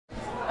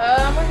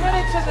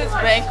to this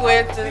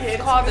banquet.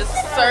 It's called the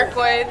Cirque,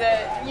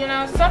 that, you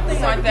know,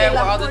 something like that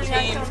where all the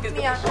teams get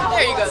the...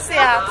 There you go.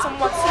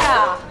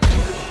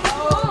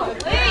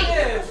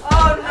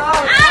 Oh, no.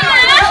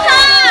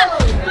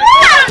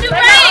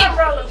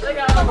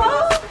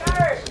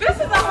 This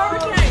is a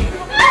hurricane.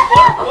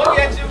 We'll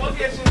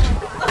get you.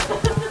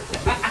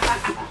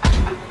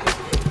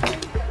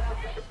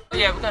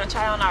 Yeah, we're going to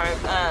try on our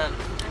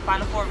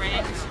Final Four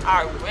rings,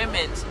 our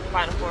women's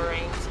Final Four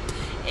rings.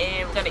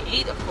 And we're going to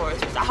eat, of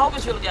course. I hope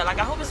it's really good. Like,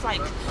 I hope it's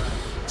like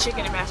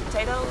chicken and mashed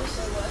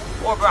potatoes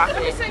or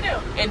broccoli.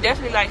 And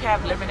definitely like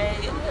have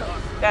lemonade.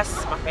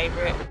 That's my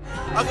favorite.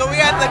 Okay, we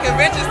at the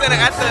convention center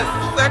at the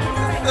Cirque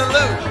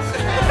Salute.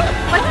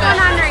 What's going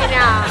on right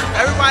now?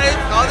 Everybody,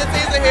 all the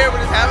teams are here.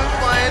 We're just having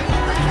fun,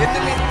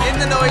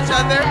 getting to know each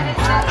other,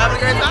 having a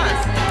great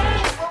time.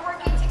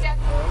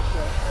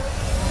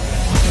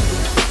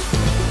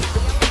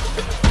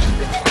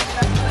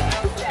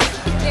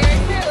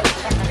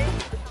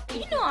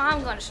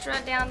 I'm gonna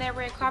strut down that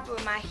red carpet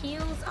with my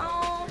heels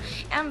on.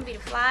 I'm gonna be the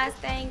flyest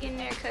thing in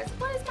there, cause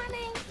what is my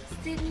name?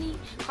 Sydney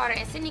Carter.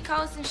 And Sydney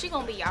Colson, she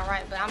gonna be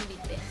alright, but I'm gonna be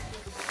the best.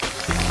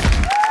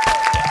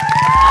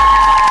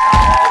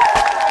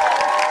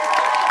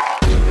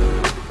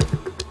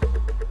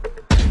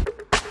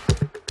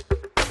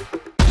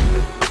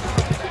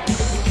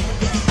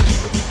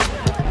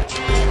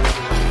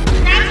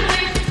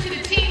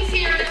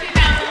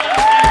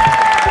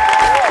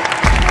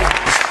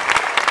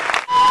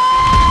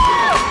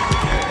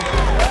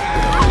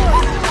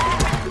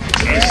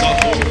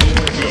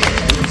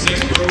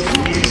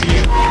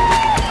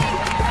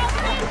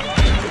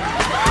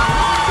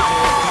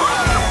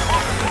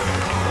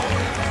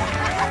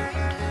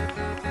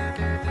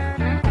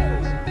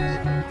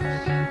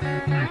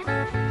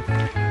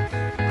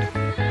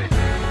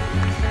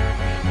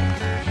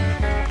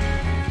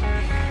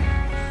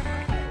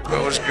 It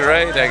was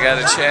great. I got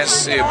a chance to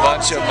see a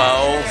bunch of my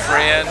old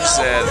friends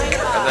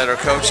that are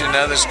coaching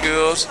other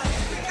schools,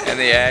 and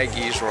the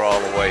Aggies were all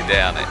the way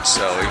down it.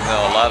 So even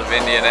though a lot of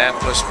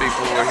Indianapolis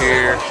people were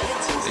here,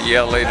 the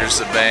Yell Leaders,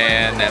 the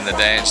band, and the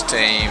dance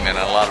team, and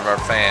a lot of our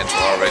fans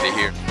were already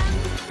here.